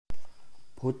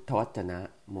พุทธวจนะ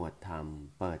หมวดธรรม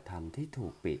เปิดธรรมที่ถู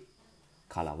กปิด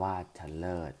ฆราวาสชั้นเ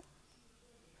ลิศ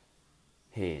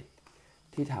เหตุ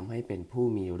ที่ทำให้เป็นผู้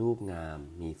มีรูปงาม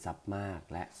มีทรัพย์มาก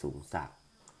และสูงศักดิ์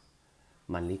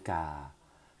มัลลิกา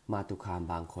มาตุคาม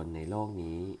บางคนในโลก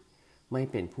นี้ไม่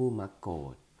เป็นผู้มักโกร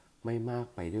ธไม่มาก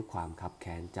ไปด้วยความคับแ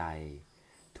ค้นใจ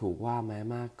ถูกว่าแม้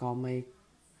มากก็ไม่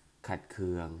ขัดเ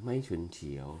คืองไม่ฉุนเ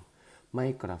ฉียวไม่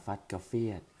กระฟัดกระเฟี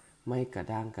ยดไม่กระ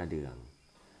ด้างกระเดื่อง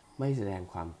ไม่แสดง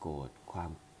ความโกรธค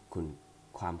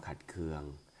วามขัดเคือง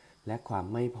และความ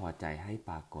ไม่พอใจให้ป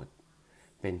รากฏ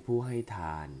เป็นผู้ให้ท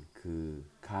านคือ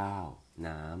ข้าว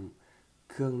น้ำ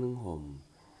เครื่องนึ่งห่ม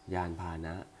ยานพาหน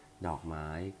ะดอกไม้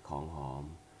ของหอม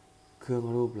เครื่อง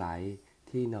รูปไล้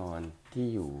ที่นอนที่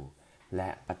อยู่และ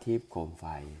ประทีปโคมไฟ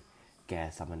แก่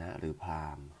สมณะหรือพรา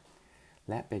หมณ์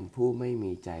และเป็นผู้ไม่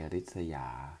มีใจริษยา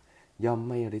ย่อม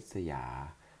ไม่ริษยา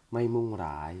ไม่มุ่ง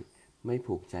ร้ายไม่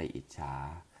ผูกใจอิจฉา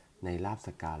ในลาภ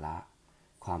สักการะ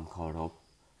ความเคารพ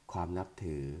ความนับ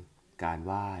ถือการไ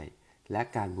หว้และ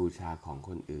การบูชาของค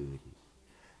นอื่น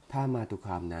ถ้ามาตุค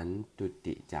ามนั้นจุ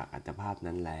ติจากอัตภาพ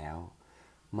นั้นแล้ว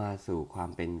มาสู่ความ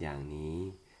เป็นอย่างนี้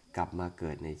กลับมาเ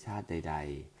กิดในชาติใด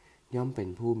ๆย่อมเป็น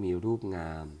ผู้มีรูปง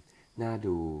ามน่า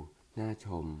ดูน่าช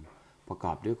มประก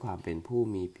อบด้วยความเป็นผู้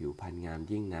มีผิวพรรณงาม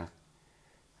ยิ่งนัก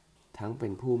ทั้งเป็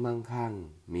นผู้มั่งคั่ง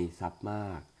มีทรัพย์มา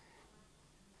ก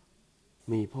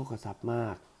มีโภคทรัพย์มา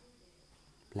ก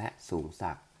และสูง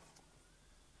ศักดิ์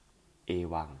เอ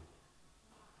วัง